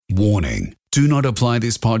Warning. Do not apply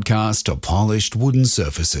this podcast to polished wooden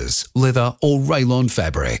surfaces, leather or rayon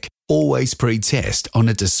fabric. Always pre-test on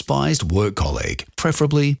a despised work colleague,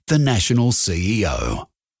 preferably the national CEO.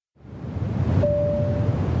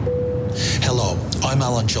 Hello, I'm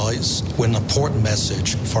Alan Joyce with an important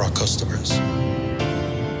message for our customers.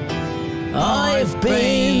 I've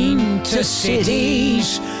been to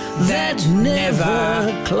cities that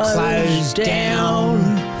never closed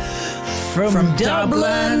down. From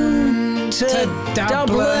Dublin to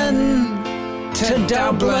Dublin to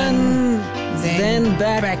Dublin, then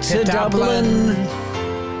back to Dublin.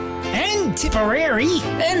 And Tipperary.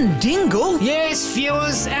 And Dingle. Yes,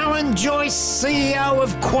 viewers, Alan Joyce, CEO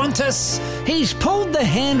of Qantas. He's pulled the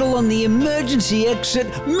handle on the emergency exit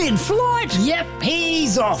mid-flight. Yep,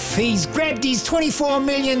 he's off. He's grabbed his $24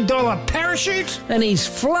 million parachute. And he's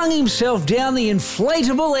flung himself down the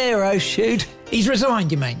inflatable aero chute. He's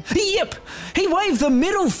resigned, you mean? Yep. He waved the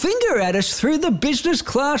middle finger at us through the business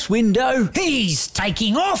class window. He's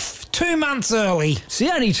taking off 2 months early. It's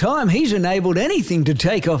the only time he's enabled anything to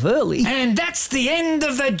take off early. And that's the end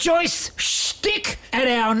of the Joyce shtick at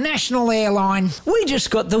our national airline. We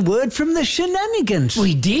just got the word from the shenanigans.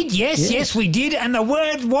 We did, yes, we did. And the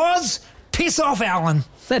word was, piss off, Alan.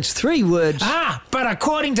 That's 3 words. But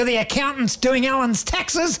according to the accountants doing Alan's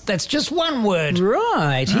taxes, that's just 1 word.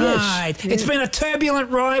 Right, yes. Right. It's been a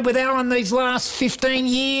turbulent ride with Alan these last 15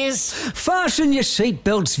 years. Fasten your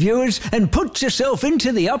seatbelts, viewers, and put yourself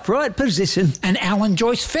into the upright position. An Alan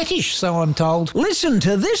Joyce fetish, so I'm told. Listen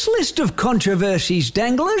to this list of controversies,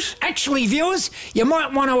 danglers. Actually, viewers, you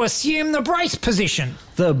might want to assume the brace position.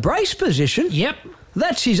 The brace position? Yep.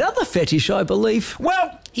 That's his other fetish, I believe.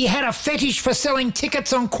 Well, he had a fetish for selling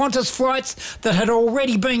tickets on Qantas flights that had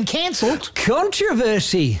already been cancelled.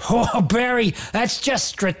 Controversy. Oh, Barry, that's just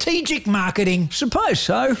strategic marketing. Suppose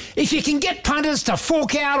so. If you can get punters to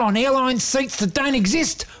fork out on airline seats that don't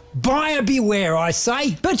exist, buyer beware, I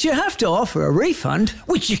say. But you have to offer a refund.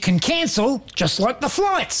 Which you can cancel, just like the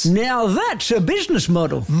flights. Now that's a business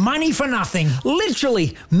model. Money for nothing.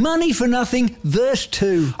 Literally, money for nothing, verse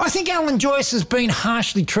 2. I think Alan Joyce has been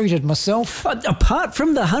harshly treated myself. Apart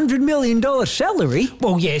from the $100 million salary.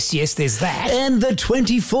 Well, yes, there's that. And the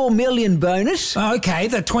 $24 million bonus. Okay,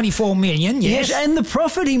 the $24 million, yes. And the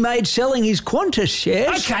profit he made selling his Qantas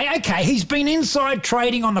shares. Okay, he's been inside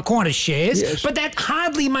trading on the Qantas shares, yes. But that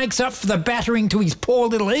hardly makes up for the battering to his poor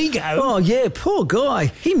little ego. Oh, yeah, poor guy.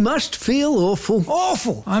 He must feel awful.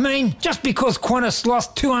 Awful. I mean, just because Qantas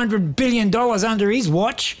lost $200 billion under his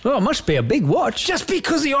watch. Oh, it must be a big watch. Just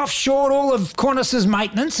because he offshored all of Qantas's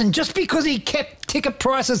maintenance, and just because he kept ticket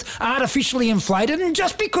prices artificially inflated, and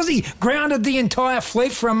just because he grounded the entire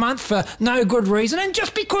fleet for a month for no good reason, and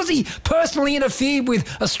just because he personally interfered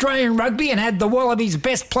with Australian rugby and had the Wallabies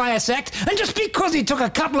best player sacked, and just because he took a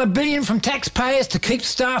couple of billion from taxpayers to keep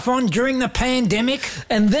staff on during the pandemic.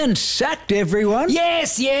 And then sacked everyone.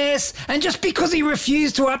 Yes. And just because he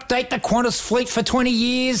refused to update the Qantas fleet for 20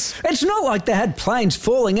 years. It's not like they had planes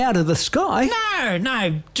falling out of the sky.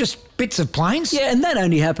 No, just bits of planes. Yeah, and that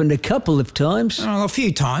only happened a couple of times. Oh, a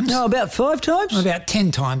few times. No, about 5 times? About 10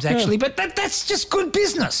 times, actually. Yeah. But that's just good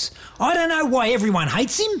business. I don't know why everyone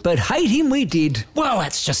hates him. But hate him we did. Well,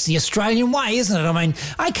 that's just the Australian way, isn't it? I mean,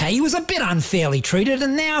 okay, he was a bit unfairly treated,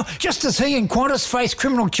 and now, just as he and Qantas face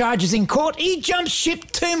criminal charges in court, he jumps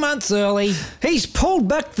ship 2 months early. He's pulled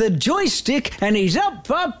back the joystick and he's up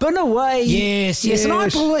and away. Yes. And I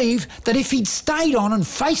believe that if he'd stayed on and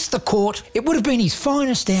faced the court, it would have been his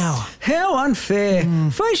finest hour. How unfair.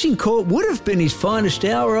 Facing court would have been his finest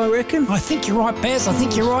hour, I reckon. I think you're right, Baz. I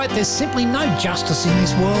think you're right. There's simply no justice in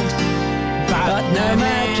this world. But no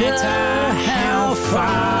matter how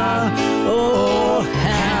far or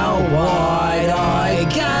how wide I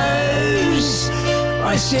goes,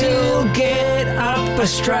 I still get up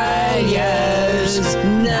Australia's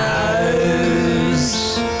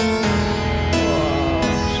nose. Oh,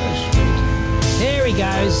 so sweet. There he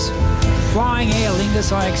goes. Flying Aer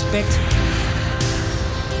Lingus, I expect.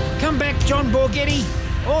 Come back, John Borghetti.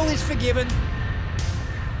 All is forgiven.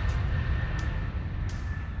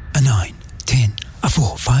 A 9, 10, a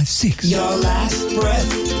 4, 5, 6. Your last breath,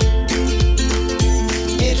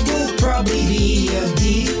 it will probably be a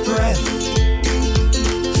deep breath.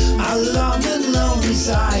 A long and lonely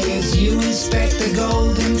sigh as you inspect the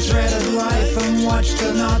golden thread of life and watch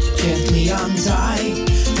the knot gently untie.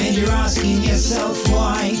 And you're asking yourself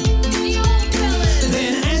why.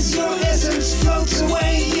 Then as your essence floats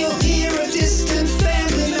away, you'll hear a distant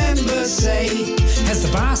family member say, has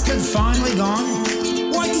the bastard finally gone?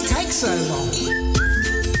 Why'd he take so long?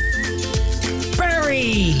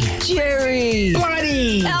 Barry! Jerry!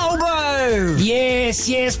 Bloody! Albo! Yes,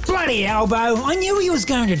 Yes, bloody Albo. I knew he was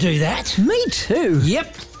going to do that. Me too.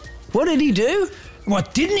 Yep. What did he do?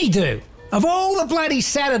 What didn't he do? Of all the bloody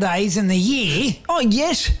Saturdays in the year, Oh,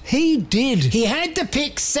 yes, he did. he had to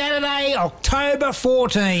pick Saturday, October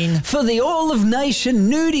 14. For the all-of-nation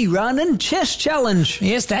nudie run and chess challenge.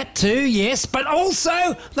 Yes, that too, yes. But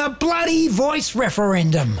also the bloody voice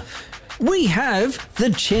referendum. We have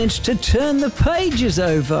the chance to turn the pages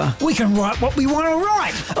over. We can write what we want to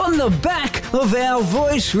write. On the back of our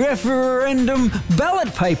voice referendum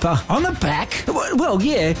ballot paper. On the back. Well,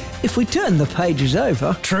 yeah, if we turn the pages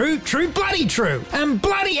over. True, bloody true. And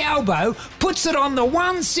bloody Albo puts it on the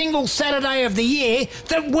one single Saturday of the year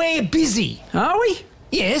that we're busy. Are we?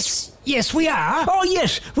 Yes, we are. Oh,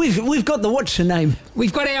 yes, we've got the what's her name.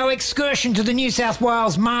 We've got our excursion to the New South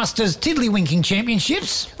Wales Masters Tiddlywinking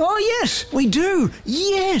Championships. Oh, yes, we do.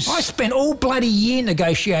 Yes. I spent all bloody year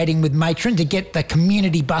negotiating with Matron to get the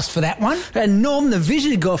community bus for that one. And Norm the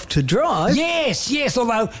Visigoth to drive. Yes,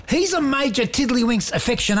 although he's a major Tiddlywinks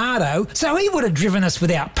aficionado, so he would have driven us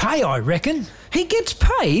without pay, I reckon. He gets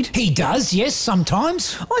paid? He does, yes,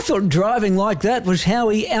 sometimes. I thought driving like that was how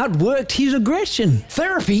he outworked his aggression.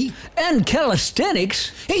 Therapy. And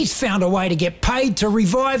calisthenics. He's found a way to get paid to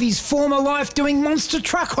revive his former life doing monster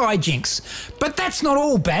truck hijinks. But that's not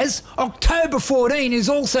all, Baz. October 14 is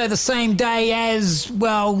also the same day as,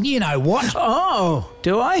 well, you know what. Oh,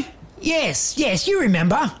 do I? Yes, you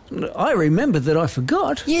remember. I remember that I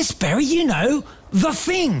forgot. Yes, Barry, you know, the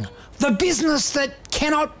thing. The business that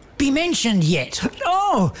cannot be mentioned yet.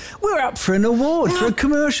 Oh, we're up for an award for a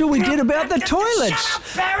commercial we did about the toilets. Shut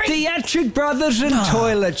up, Barry. The Attrick Brothers and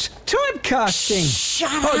toilets. Typecasting.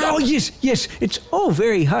 Shut Oh, up. yes, it's all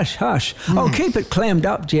very hush-hush. I'll keep it clammed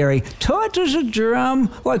up, Jerry. Tight as a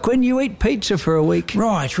drum, like when you eat pizza for a week.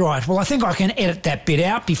 Right. Well, I think I can edit that bit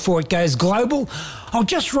out before it goes global. I'll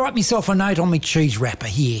just write myself a note on my cheese wrapper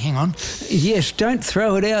here. Hang on. Yes, don't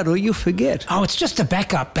throw it out or you'll forget. Oh, it's just a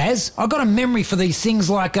backup, Baz. I got a memory for these things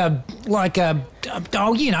like a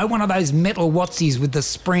one of those metal whatsies with the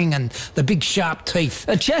spring and the big sharp teeth.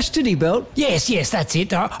 A chastity belt? Yes, that's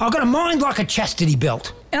it. I got a mind like a chastity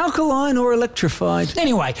belt. Alkaline or electrified?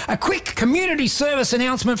 Anyway, a quick community service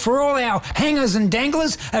announcement for all our hangers and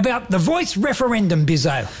danglers about the voice referendum,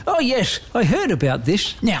 Bizzo. Oh, yes, I heard about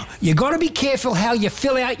this. Now, you got to be careful how you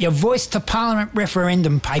fill out your voice to Parliament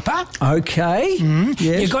referendum paper. Okay.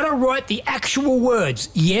 Yes. You got to write the actual words,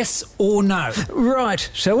 yes or no. Right,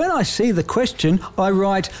 so when I see the question, I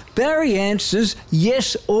write, Barry answers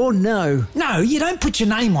yes or no. No, you don't put your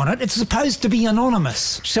name on it. It's supposed to be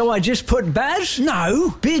anonymous. So I just put Baz?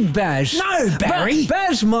 No. Big Baz. No, Barry.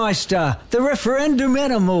 Bazmeister, the referendum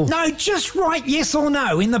animal. No, just write yes or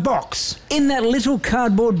no in the box. In that little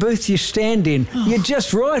cardboard booth you stand in, you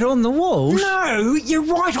just write on the walls. No, you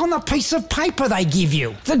write on the piece of paper they give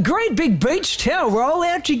you. The great big beach towel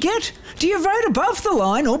rollout you get? Do you vote above the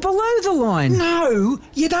line or below the line? No,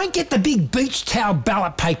 you don't get the big beach towel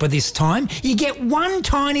ballot paper this time. You get one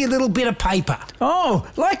tiny little bit of paper. Oh,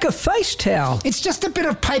 like a face towel. It's just a bit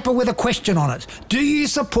of paper with a question on it. Do you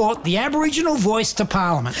support the Aboriginal voice to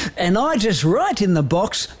Parliament? And I just write in the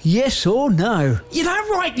box yes or no. You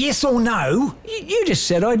don't write yes or no. You just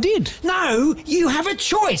said I did. No, you have a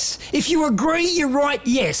choice. If you agree, you write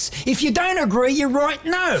yes. If you don't agree, you write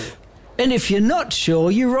no. And if you're not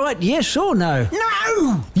sure, you write yes or no.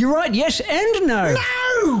 No! You write yes and no.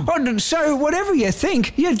 No! Oh, so whatever you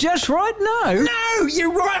think, you just write no. No,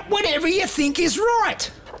 you write whatever you think is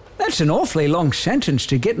right. That's an awfully long sentence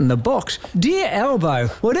to get in the box. Dear Albo,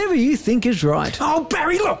 whatever you think is right. Oh,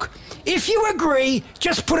 Barry, look. If you agree,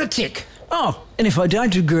 just put a tick. Oh, and if I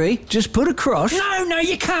don't agree, just put a cross? No,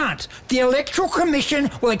 you can't. The Electoral Commission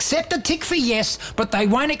will accept a tick for yes, but they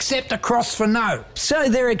won't accept a cross for no. So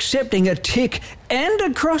they're accepting a tick and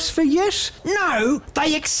a cross for yes? No,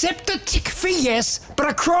 they accept a tick for yes, but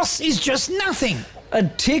a cross is just nothing. A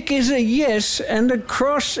tick is a yes and a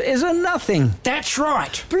cross is a nothing. That's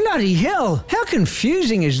right. Bloody hell, how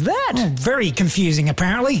confusing is that? Oh, very confusing,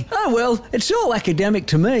 apparently. Oh, well, it's all academic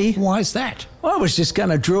to me. Why is that? I was just going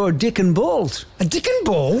to draw a dick and balls. A dick and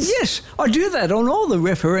balls? Yes, I do that on all the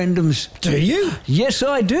referendums. Do you? Yes,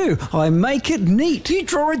 I do. I make it neat. Do you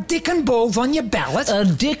draw a dick and balls on your ballot? A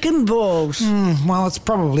dick and balls. Well, it's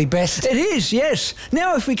probably best. It is, yes.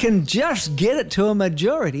 Now if we can just get it to a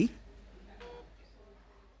majority.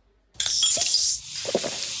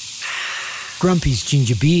 Grumpy's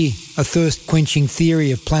ginger beer, a thirst-quenching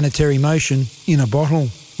theory of planetary motion in a bottle.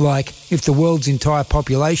 Like, if the world's entire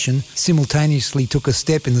population simultaneously took a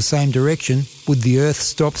step in the same direction, would the Earth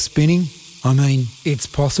stop spinning? I mean, it's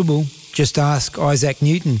possible. Just ask Isaac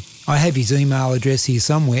Newton. I have his email address here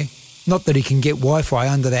somewhere. Not that he can get Wi-Fi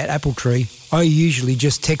under that apple tree. I usually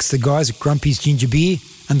just text the guys at Grumpy's Ginger Beer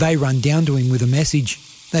and they run down to him with a message.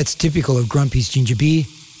 That's typical of Grumpy's Ginger Beer,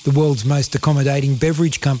 the world's most accommodating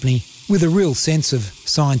beverage company with a real sense of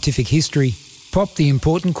scientific history. Pop the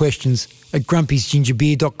important questions at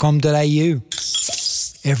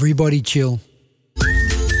grumpysgingerbeer.com.au. Everybody chill.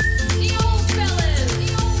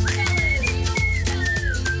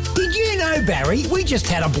 Did you know, Barry, we just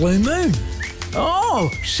had a blue moon? Oh,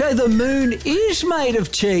 so the moon is made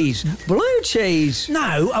of cheese. Blue cheese.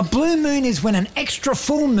 No, a blue moon is when an extra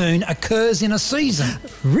full moon occurs in a season.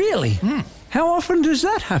 Really? How often does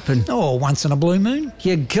that happen? Oh, once in a blue moon.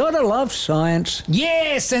 You gotta love science.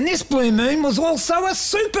 Yes, and this blue moon was also a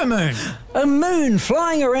supermoon. A moon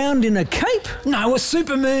flying around in a cape? No, a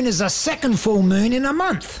supermoon is a second full moon in a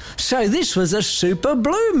month. So this was a super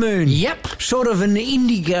blue moon? Yep. Sort of an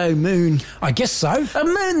indigo moon. I guess so. A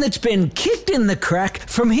moon that's been kicked in the crack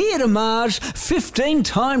from here to Mars 15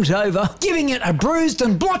 times over. Giving it a bruised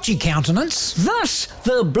and blotchy countenance. Thus,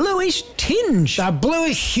 the bluish tinge. The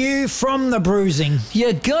bluish hue from the bruising.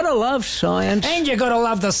 You gotta love science. And you gotta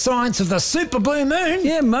love the science of the super blue moon.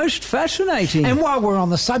 Yeah, most fascinating. And while we're on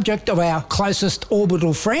the subject of our closest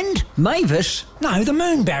orbital friend... Mavis? No, the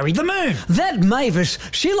moon, Barry, the moon. That Mavis,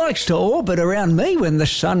 she likes to orbit around me when the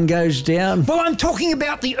sun goes down. Well, I'm talking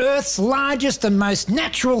about the Earth's largest and most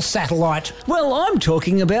natural satellite. Well, I'm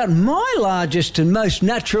talking about my largest and most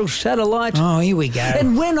natural satellite. Oh, here we go.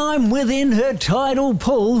 And when I'm within her tidal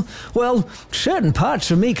pull, well, certain parts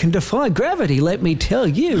of me can defy gravity, let me tell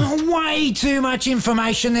you. Oh, way too much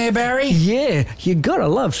information there, Barry. Yeah, you gotta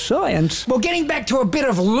love science. Well, getting back to a bit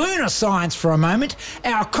of lunar science for a moment,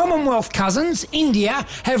 our Commonwealth cousins, India,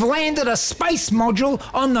 have landed a space module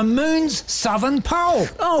on the moon's southern pole.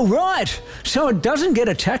 Oh, right. So it doesn't get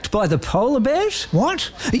attacked by the polar bears?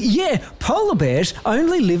 What? Yeah, polar bears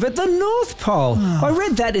only live at the North Pole. I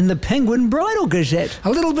read that in the Penguin Bridal Gazette. A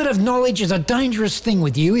little bit of knowledge is a dangerous thing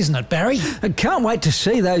with you, isn't it, Barry? I can't wait to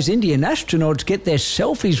see those Indian astronauts get their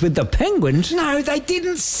selfies with the penguins. No, they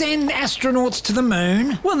didn't send astronauts to the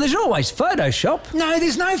moon. Well, there's always Photoshop. No,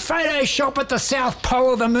 there's no Photoshop at the South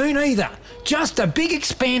Pole of the moon either. Just a big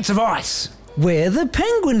expanse of ice. Where the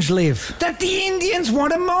penguins live. That the Indians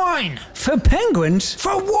want to mine. For penguins?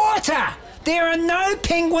 For water. There are no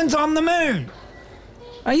penguins on the moon.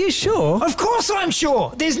 Are you sure? Of course I'm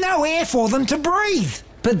sure. There's no air for them to breathe.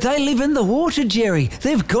 But they live in the water, Jerry.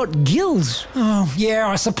 They've got gills. Oh, yeah,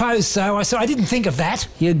 I suppose so. I didn't think of that.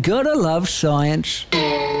 You gotta love science.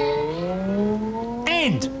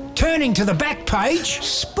 And turning to the back page...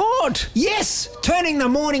 Sport! Yes, turning the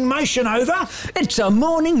morning motion over. It's a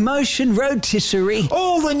morning motion rotisserie.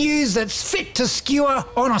 All the news that's fit to skewer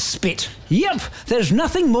on a spit. Yep, there's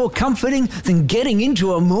nothing more comforting than getting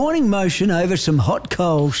into a morning motion over some hot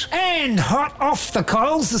coals. And hot off the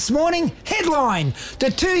coals this morning, headline,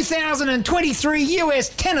 the 2023 US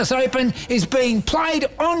Tennis Open is being played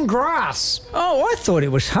on grass. Oh, I thought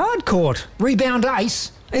it was hard court. Rebound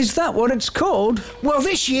ace. Is that what it's called? Well,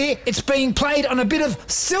 this year it's being played on a bit of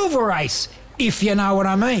silver ace, if you know what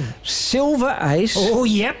I mean. Silver ace? Oh,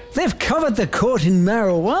 yep. They've covered the court in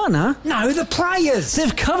marijuana. No, the players.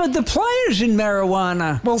 They've covered the players in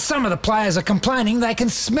marijuana. Well, some of the players are complaining they can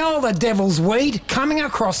smell the devil's weed coming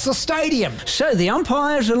across the stadium. So the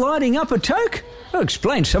umpires are lighting up a toke? I'll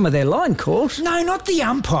explain some of their line calls. No, not the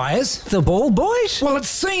umpires. The ball boys? Well, it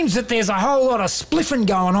seems that there's a whole lot of spliffing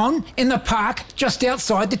going on in the park just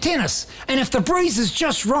outside the tennis. And if the breeze is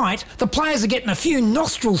just right, the players are getting a few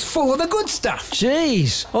nostrils full of the good stuff.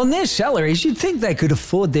 Jeez, on their salaries, you'd think they could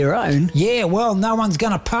afford their own. Yeah, well, no one's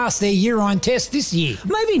going to pass their urine test this year.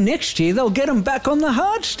 Maybe next year they'll get them back on the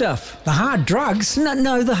hard stuff. The hard drugs?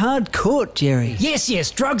 No, the hard court, Jerry.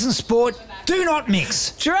 Yes, drugs and sport do not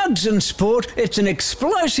mix. Drugs and sport, it's an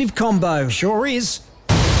explosive combo. Sure is.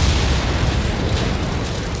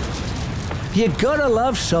 You gotta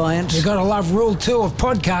love science. You gotta love rule 2 of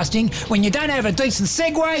podcasting. When you don't have a decent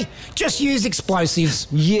segue, just use explosives.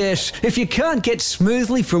 Yes, if you can't get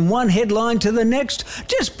smoothly from one headline to the next,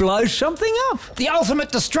 just blow something up. The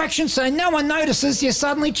ultimate distraction so no one notices you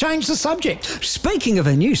suddenly change the subject. Speaking of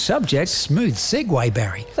a new subject... Smooth segue,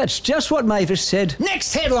 Barry. That's just what Mavis said.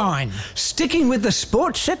 Next headline. Sticking with the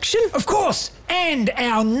sports section? Of course. And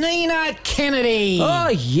our Nina Kennedy. Oh,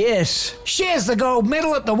 yes. Shares the gold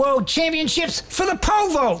medal at the World Championships championships for the pole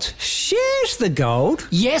vault. Shares the gold?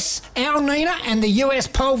 Yes, our Nina and the US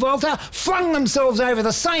pole vaulter flung themselves over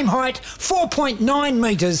the same height, 4.9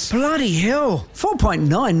 metres. Bloody hell.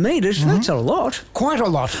 4.9 metres? That's a lot. Quite a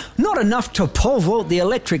lot. Not enough to pole vault the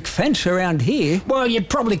electric fence around here. Well, you'd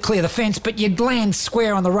probably clear the fence, but you'd land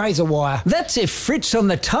square on the razor wire. That's if Fritz on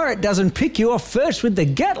the turret doesn't pick you off first with the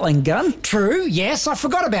Gatling gun. True, yes, I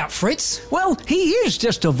forgot about Fritz. Well, he is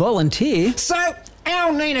just a volunteer. So,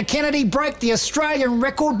 our Nina Kennedy broke the Australian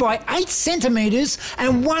record by 8 centimetres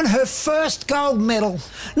and won her first gold medal.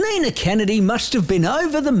 Nina Kennedy must have been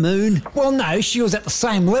over the moon. Well, no, she was at the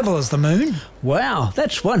same level as the moon. Wow,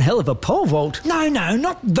 that's one hell of a pole vault. No,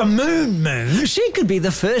 not the moon. She could be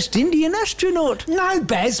the first Indian astronaut. No,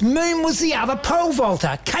 Baz, Moon was the other pole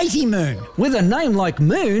vaulter, Katie Moon. With a name like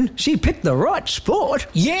Moon, she picked the right sport.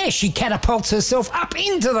 Yeah, she catapults herself up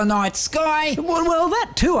into the night sky. Well,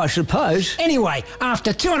 that too, I suppose. Anyway,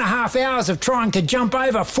 after 2.5 hours of trying to jump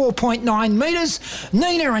over 4.9 metres,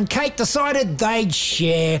 Nina and Kate decided they'd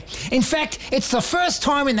share. In fact, it's the first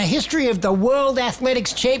time in the history of the World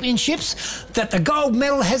Athletics Championships that the gold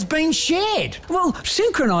medal has been shared. Well,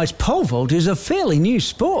 synchronised pole vault is a fairly new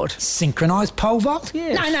sport. Synchronised pole vault?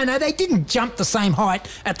 Yes. No, they didn't jump the same height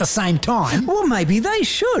at the same time. Well, maybe they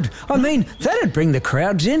should. I mean, that'd bring the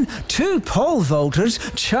crowds in. 2 pole vaulters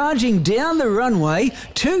charging down the runway,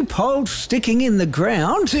 2 poles sticking in the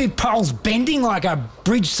ground. 2 poles bending like a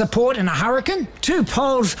bridge support in a hurricane. 2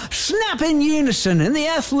 poles snap in unison and the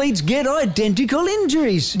athletes get identical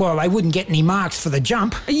injuries. Well, they wouldn't get any marks for the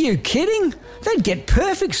jump. Are you kidding? They'd get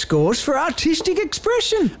perfect scores for artistic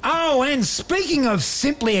expression. Oh, and speaking of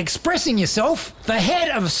simply expressing yourself, the head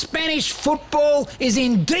of Spanish football is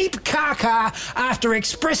in deep caca after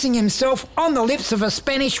expressing himself on the lips of a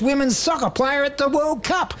Spanish women's soccer player at the World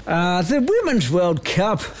Cup. The Women's World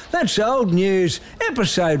Cup. That's old news.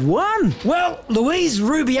 Episode 1. Well, Luis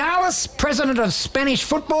Rubiales, president of Spanish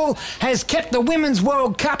football, has kept the Women's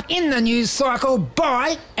World Cup in the news cycle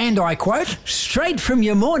by, and I quote, straight from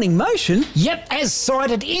your morning motion. Yep, as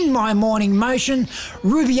cited in my morning motion,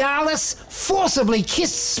 Rubiales forcibly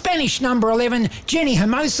kissed Spanish number 11 Jenny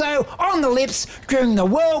Hermoso on the lips during the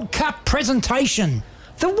World Cup presentation.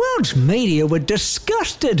 The world's media were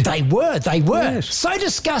disgusted. They were. Yes. So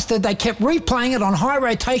disgusted they kept replaying it on high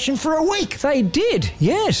rotation for a week. They did,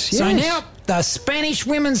 yes. So now the Spanish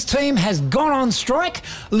women's team has gone on strike,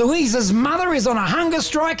 Luis's mother is on a hunger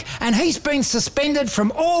strike, and he's been suspended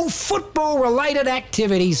from all football-related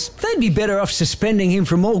activities. They'd be better off suspending him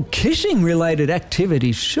from all kissing-related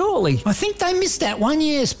activities, surely. I think they missed that one,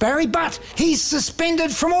 yes, Barry, but he's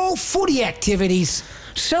suspended from all footy activities.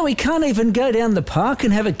 So he can't even go down the park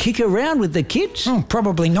and have a kick around with the kids?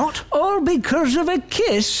 Probably not. All because of a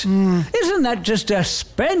kiss? Isn't that just a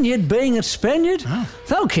Spaniard being a Spaniard?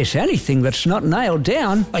 They'll kiss anything that's not nailed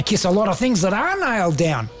down. They kiss a lot of things that are nailed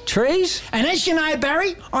down. Trees? And as you know,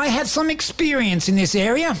 Barry, I have some experience in this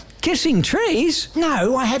area. Kissing trees?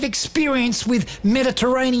 No, I have experience with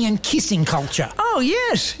Mediterranean kissing culture. Oh,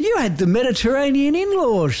 yes. You had the Mediterranean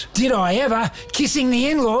in-laws. Did I ever? Kissing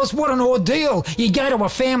the in-laws, what an ordeal. You'd go to a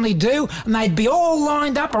family do and they'd be all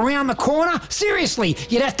lined up around the corner. Seriously,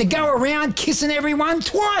 you'd have to go around kissing everyone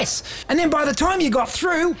twice. And then by the time you got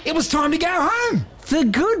through, it was time to go home. The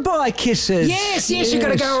goodbye kisses. Yes, you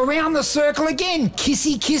got to go around the circle again.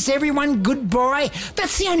 Kissy kiss everyone goodbye.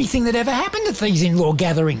 That's the only thing that ever happened at these in-law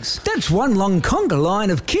gatherings. That's one long conga line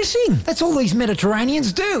of kissing. That's all these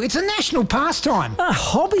Mediterraneans do. It's a national pastime. A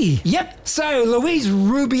hobby. Yep. So Luis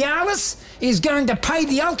Rubiales is going to pay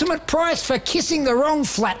the ultimate price for kissing the wrong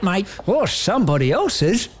flatmate. Or somebody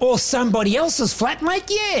else's. Or somebody else's flatmate,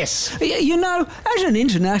 yes. You know, as an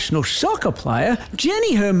international soccer player,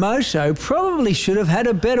 Jenny Hermoso probably should have had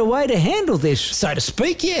a better way to handle this. So to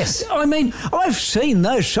speak, yes. I mean, I've seen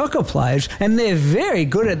those soccer players and they're very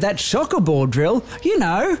good at that soccer ball drill, you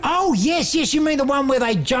know. Oh, yes, you mean the one where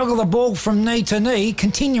they juggle the ball from knee to knee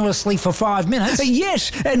continuously for 5 minutes?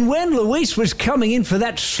 Yes, and when Luis was coming in for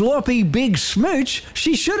that sloppy big smooch,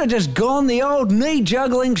 she should have just gone the old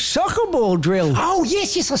knee-juggling soccer ball drill. Oh,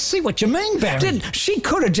 yes, I see what you mean, Barry. She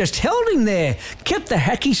could have just held him there, kept the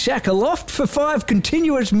hacky sack aloft for 5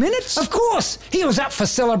 continuous minutes. Of course, he was up for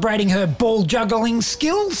celebrating her ball-juggling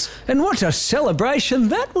skills. And what a celebration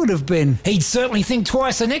that would have been. He'd certainly think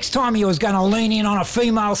twice the next time he was going to lean in on a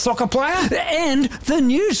female soccer player. And the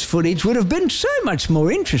news footage would have been so much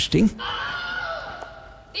more interesting. The old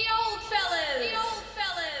fellas! The old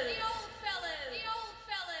fellas! The old fellas! The old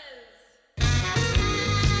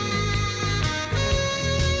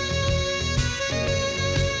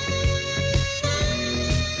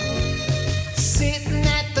Sitting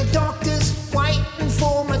at the doctor's, waiting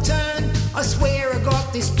for my turn. I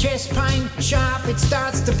chest pain, sharp, it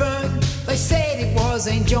starts to burn. They said it was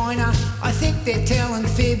angina, I think they're telling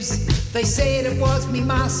fibs. They said it was me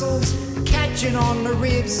muscles catching on my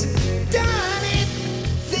ribs. Darn it,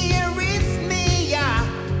 the arrhythmia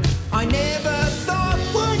I never thought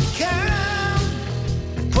would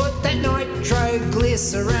come. Put that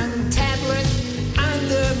nitroglycerin tablet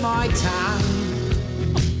under my tongue.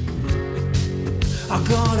 I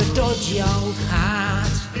got a dodgy old heart,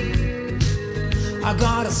 I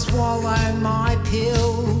gotta swallow my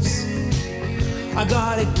pills, I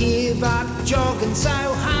gotta give up jogging so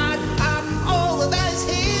hard up all of those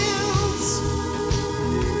hills.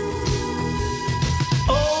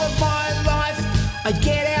 All of my life I'd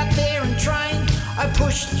get out there and train, I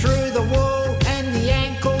pushed through the wall and the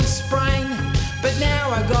ankle sprain. But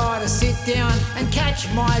now I gotta sit down and catch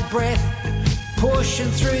my breath. Pushing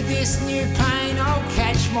through this new pain, I'll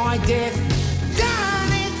catch my death.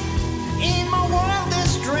 Darn it, in my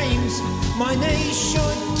wildest dreams, my knees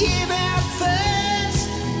should give out first.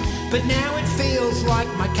 But now it feels like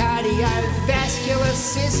my cardiovascular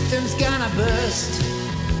system's gonna burst.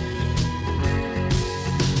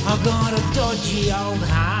 I've got a dodgy old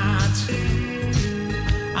heart,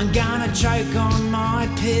 I'm gonna choke on my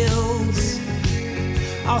pills.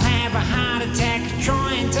 I'll have a heart attack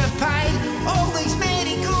trying to pay all these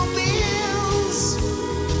medical bills.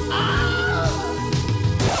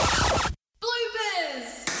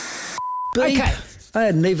 Bloopers! Beep. Okay. I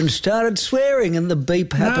hadn't even started swearing and the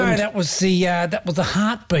beep happened. No, that was the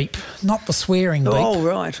heart beep, not the swearing beep. Oh,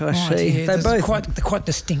 right, I see. Yeah, They're quite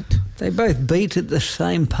distinct. They both beat at the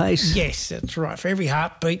same pace. Yes, that's right. For every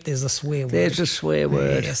heartbeat, there's a swear word. There's a swear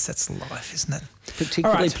word. Yes, that's life, isn't it?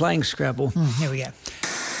 Particularly All right. playing Scrabble. Here we go.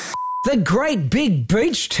 The great big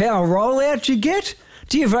beach towel rollout you get?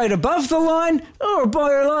 Do you vote above the line or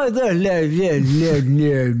below the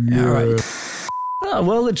line? All right. Oh,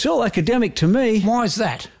 well, it's all academic to me. Why is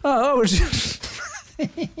that? Oh, I was just...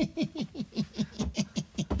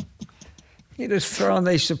 You're just throwing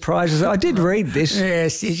these surprises. I did read this.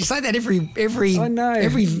 Yes, you say that every. I know.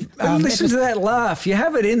 Every. Listen to that laugh. You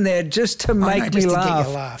have it in there just to make me just laugh. To get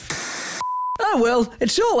you laugh. Oh, well,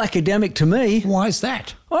 it's all academic to me. Why is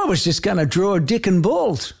that? I was just going to draw a dick and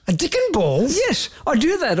balls. A dick and balls? Yes, I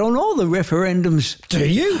do that on all the referendums. Do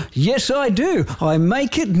you? Yes, I do. I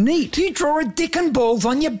make it neat. Do you draw a dick and balls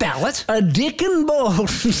on your ballot? A dick and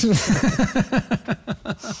balls.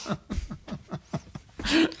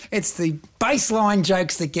 It's the baseline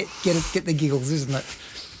jokes that get the giggles, isn't it?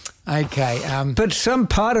 Okay. But some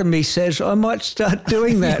part of me says I might start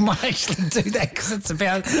doing that. You might actually do that because it's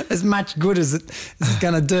about as much good as it's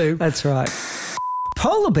going to do. That's right.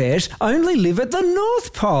 Polar bears only live at the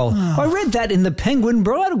North Pole. I read that in the Penguin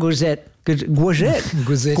Bridal Gazette. Gazette.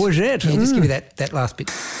 Yeah, just give me that last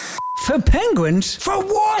bit. For penguins, For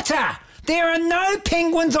water! There are no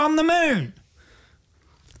penguins on the moon.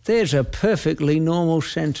 there's a perfectly normal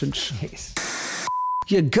sentence. Yes.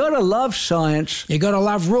 You gotta love science. You got to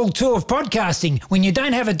love rule 2 of podcasting. When you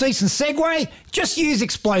don't have a decent segue, just use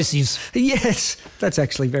explosives. Yes, that's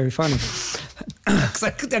actually very funny. Because I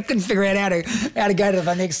couldn't figure out how to go to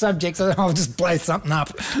the next subject, so I'll just blow something up.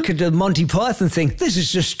 Could the Monty Python thing? This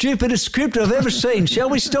is the stupidest script I've ever seen. Shall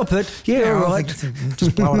we stop it? Yeah, all I right. think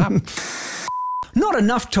just blow it up. Not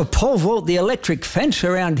enough to pole vault the electric fence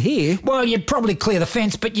around here. Well, you'd probably clear the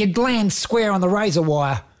fence, but you'd land square on the razor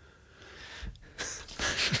wire.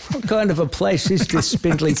 What kind of a place is this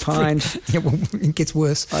Spindly Pines? Yeah, well, it gets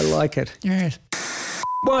worse. I like it. Yes.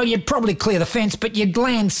 Well, you'd probably clear the fence, but you'd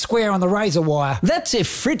land square on the razor wire. That's if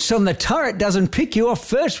Fritz on the turret doesn't pick you off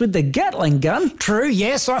first with the Gatling gun. True,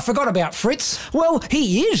 yes, I forgot about Fritz. Well,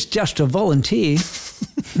 he is just a volunteer.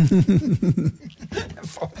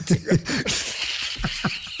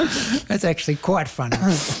 That's actually quite funny.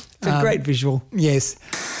 It's a great visual. Yes.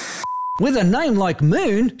 With a name like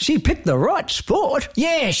Moon, she picked the right sport.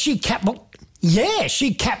 Yeah, she catapulted.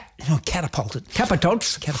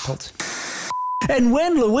 Catapulted. And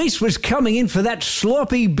when Louise was coming in for that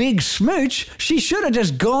sloppy big smooch, she should have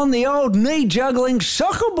just gone the old knee-juggling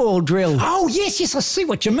soccer ball drill. Oh, yes, I see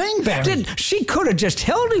what you mean, Barry. She could have just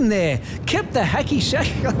held him there, kept the hacky-sack.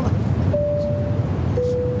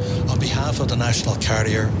 On behalf of the National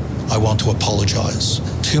Carrier, I want to apologise.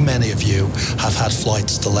 Too many of you have had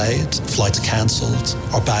flights delayed, flights cancelled,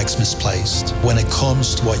 or bags misplaced. When it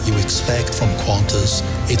comes to what you expect from Qantas,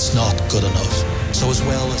 it's not good enough. So as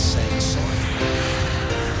well as saying sorry,